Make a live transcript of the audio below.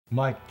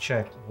Mic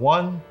check,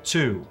 1,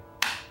 2.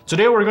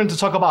 Today we're going to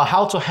talk about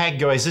how to hack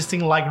your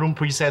existing Lightroom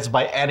presets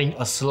by adding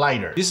a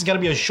slider. This is going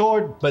to be a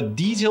short but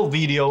detailed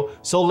video,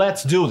 so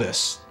let's do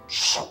this.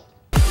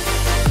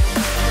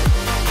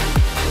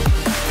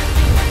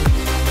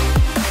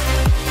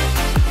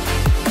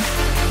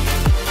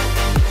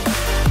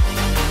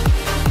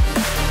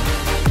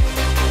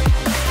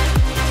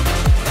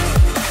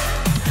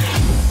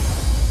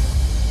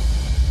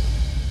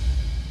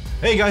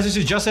 Hey guys, this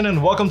is Justin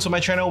and welcome to my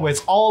channel where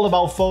it's all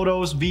about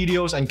photos,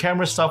 videos, and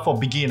camera stuff for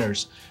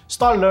beginners.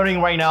 Start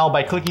learning right now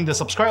by clicking the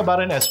subscribe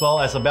button as well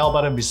as the bell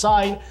button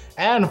beside,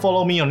 and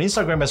follow me on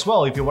Instagram as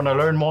well if you want to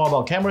learn more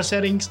about camera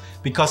settings,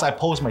 because I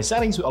post my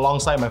settings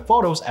alongside my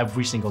photos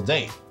every single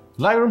day.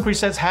 Lightroom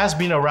Presets has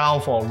been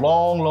around for a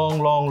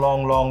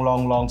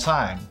long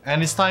time,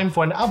 and it's time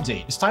for an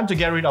update. It's time to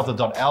get rid of the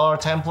 .lr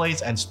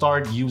templates and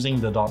start using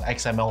the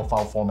 .xml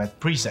file format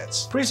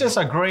presets. Presets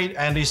are great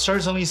and they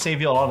certainly save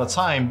you a lot of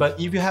time, but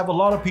if you have a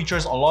lot of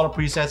pictures, a lot of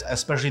presets,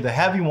 especially the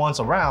heavy ones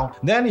around,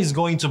 then it's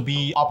going to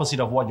be opposite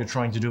of what you're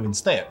trying to do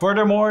instead.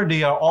 Furthermore,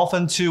 they are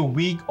often too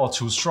weak or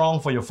too strong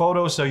for your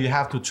photos, so you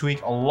have to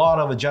tweak a lot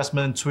of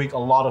adjustments, tweak a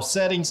lot of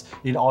settings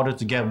in order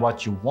to get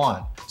what you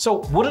want.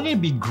 So wouldn't it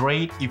be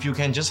great if you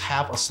can just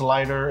have a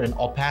slider, an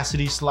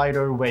opacity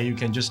slider, where you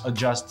can just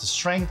adjust the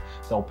strength,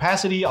 the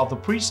opacity of the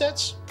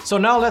presets? So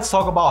now let's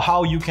talk about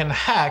how you can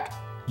hack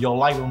your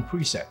Lightroom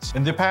presets.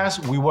 In the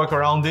past, we work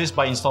around this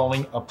by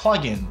installing a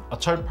plugin, a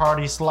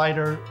third-party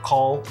slider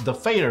called the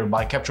Fader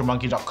by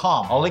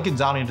CaptureMonkey.com. I'll link it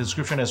down in the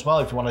description as well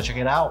if you want to check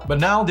it out. But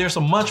now there's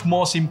a much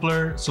more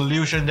simpler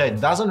solution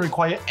that doesn't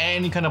require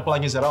any kind of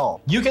plugins at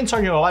all. You can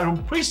turn your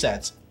Lightroom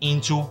presets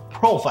into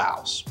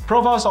profiles.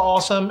 Profiles are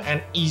awesome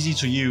and easy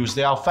to use.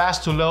 They are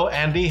fast to load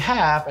and they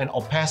have an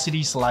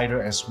opacity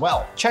slider as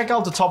well. Check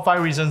out the top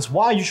 5 reasons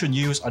why you should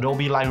use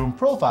Adobe Lightroom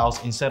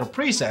profiles instead of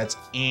presets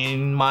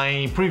in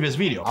my previous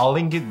video. I'll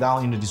link it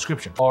down in the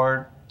description,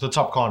 or the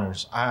top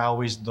corners. I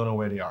always don't know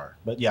where they are,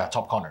 but yeah,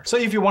 top corner. So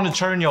if you want to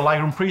turn your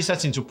Lightroom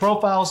presets into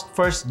profiles,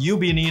 first you'll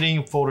be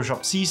needing Photoshop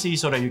CC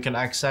so that you can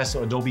access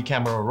Adobe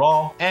Camera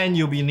Raw, and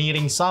you'll be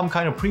needing some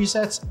kind of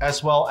presets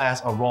as well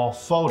as a raw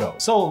photo.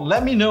 So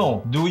let me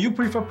know, do you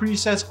prefer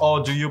presets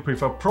or do you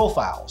prefer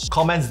profiles?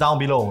 Comments down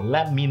below,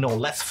 let me know,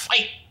 let's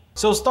fight!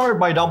 So start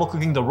by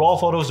double-clicking the raw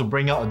photos to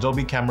bring out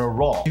Adobe Camera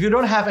Raw. If you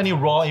don't have any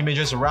raw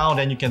images around,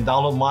 then you can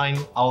download mine.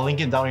 I'll link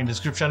it down in the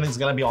description. It's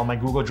gonna be on my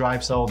Google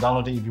Drive, so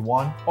download it if you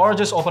want. Or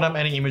just open up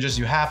any images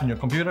you have in your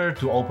computer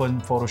to open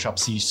Photoshop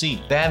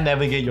CC. Then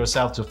navigate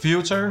yourself to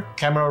Filter,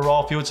 Camera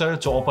Raw Filter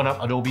to open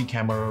up Adobe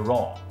Camera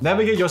Raw.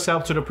 Navigate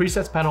yourself to the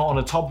Presets panel on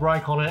the top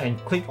right corner and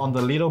click on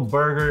the little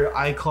burger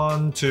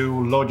icon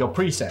to load your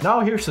preset.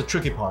 Now here's the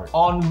tricky part.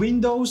 On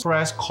Windows,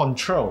 press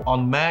Ctrl.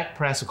 On Mac,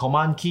 press the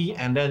Command key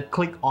and then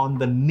click on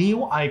the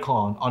new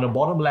icon on the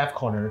bottom left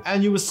corner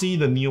and you will see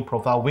the new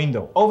profile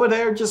window. Over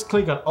there, just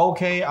click on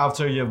OK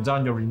after you've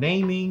done your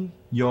renaming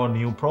your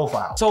new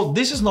profile. So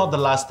this is not the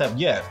last step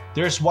yet.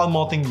 There's one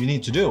more thing you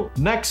need to do.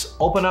 Next,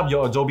 open up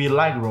your Adobe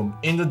Lightroom.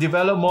 In the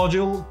Develop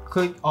module,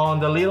 click on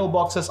the little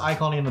boxes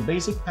icon in the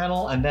basic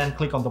panel and then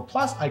click on the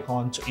plus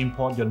icon to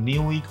import your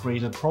newly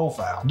created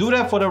profile. Do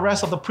that for the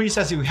rest of the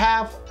presets you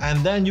have and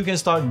then you can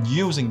start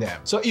using them.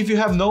 So if you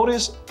have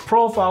noticed,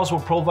 profiles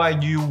will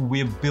provide you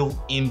with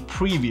built-in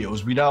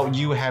previews without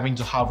you having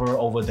to hover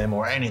over them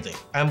or anything.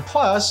 And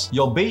plus,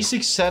 your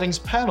basic settings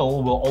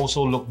panel will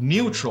also look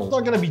neutral. It's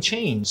not gonna be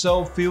changed.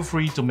 So feel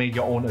free to make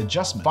your own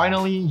adjustment.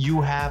 Finally, you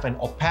have an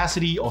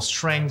opacity or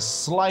strength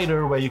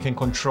slider where you can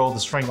control the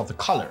strength of the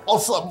color.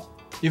 Awesome!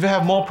 If you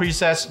have more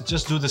presets,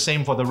 just do the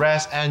same for the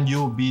rest and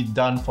you'll be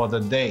done for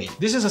the day.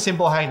 This is a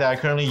simple hack that I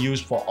currently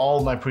use for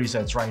all my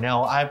presets right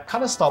now. I've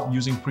kind of stopped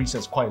using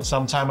presets quite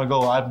some time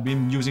ago. I've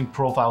been using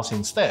profiles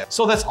instead.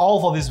 So that's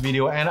all for this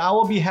video, and I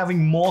will be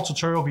having more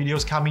tutorial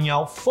videos coming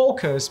out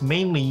focused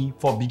mainly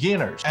for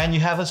beginners. And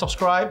you haven't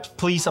subscribed,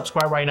 please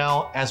subscribe right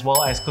now, as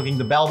well as clicking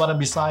the bell button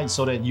beside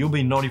so that you'll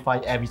be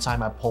notified every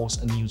time I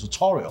post a new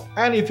tutorial.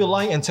 And if you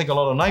like and take a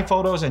lot of night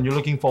photos and you're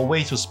looking for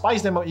ways to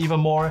spice them up even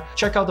more,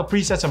 check out the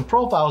presets and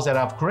profiles that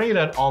I've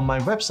created on my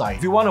website.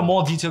 If you want a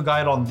more detailed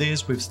guide on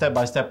this with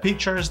step-by-step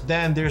pictures,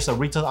 then there's a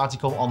written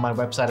article on my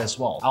website as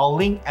well. I'll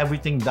link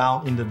everything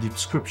down in the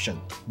description.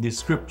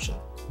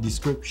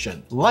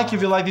 Like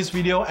if you like this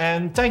video,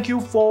 and thank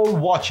you for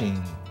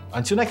watching.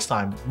 Until next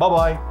time,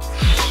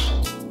 bye-bye.